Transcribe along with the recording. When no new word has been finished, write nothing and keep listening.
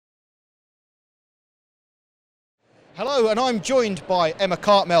Hello, and I'm joined by Emma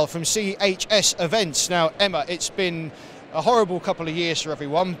Cartmell from CHS Events. Now, Emma, it's been a horrible couple of years for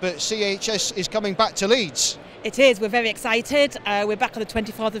everyone, but CHS is coming back to Leeds. It is. We're very excited. We're back on the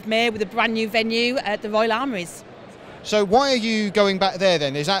 24th of May with a brand new venue at the Royal Armouries. So why are you going back there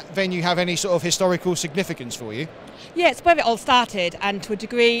then? Does that venue have any sort of historical significance for you? Yeah, it's where it all started, and to a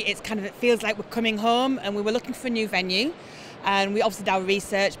degree it feels like we're coming home, and we were looking for a new venue. And we obviously did our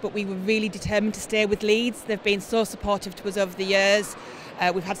research, but we were really determined to stay with Leeds. They've been so supportive to us over the years.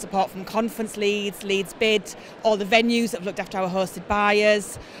 We've had support from Conference Leeds, Leeds Bid, all the venues that have looked after our hosted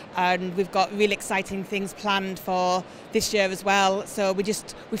buyers, and we've got really exciting things planned for this year as well. So we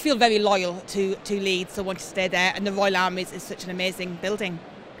feel very loyal to Leeds, so want to stay there, and the Royal Armouries is such an amazing building.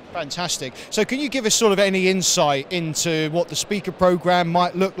 Fantastic. So can you give us sort of any insight into what the speaker programme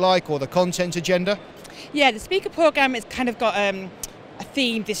might look like or the content agenda? Yeah, the speaker programme has kind of got a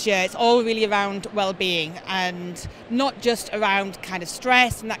theme this year. It's all really around well-being, and not just around kind of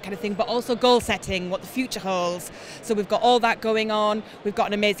stress and that kind of thing, but also goal setting, what the future holds. So we've got all that going on. We've got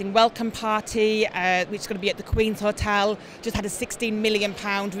an amazing welcome party, which is going to be at the Queen's Hotel. Just had a £16 million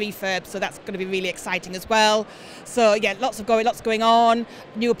refurb, so that's going to be really exciting as well. So yeah, lots going on.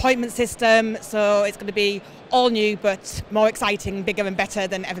 New appointment system, so it's going to be all new, but more exciting, bigger and better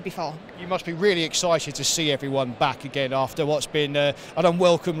than ever before. You must be really excited to see everyone back again after what's been an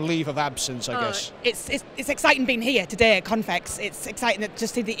unwelcome leave of absence, I guess. It's exciting being here today at CONFEX. It's exciting to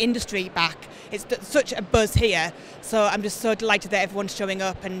see the industry back. It's such a buzz here, so I'm just so delighted that everyone's showing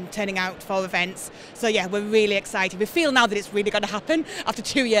up and turning out for events. So yeah, we're really excited. We feel now that it's really going to happen after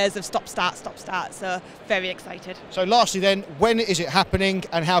 2 years of stop, start, so very excited. So lastly then, when is it happening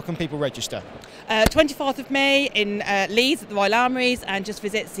and how can people register? 24th of May in Leeds at the Royal Armouries, and just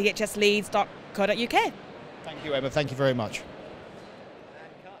visit chsleeds.co.uk. Thank you, Emma. Thank you very much.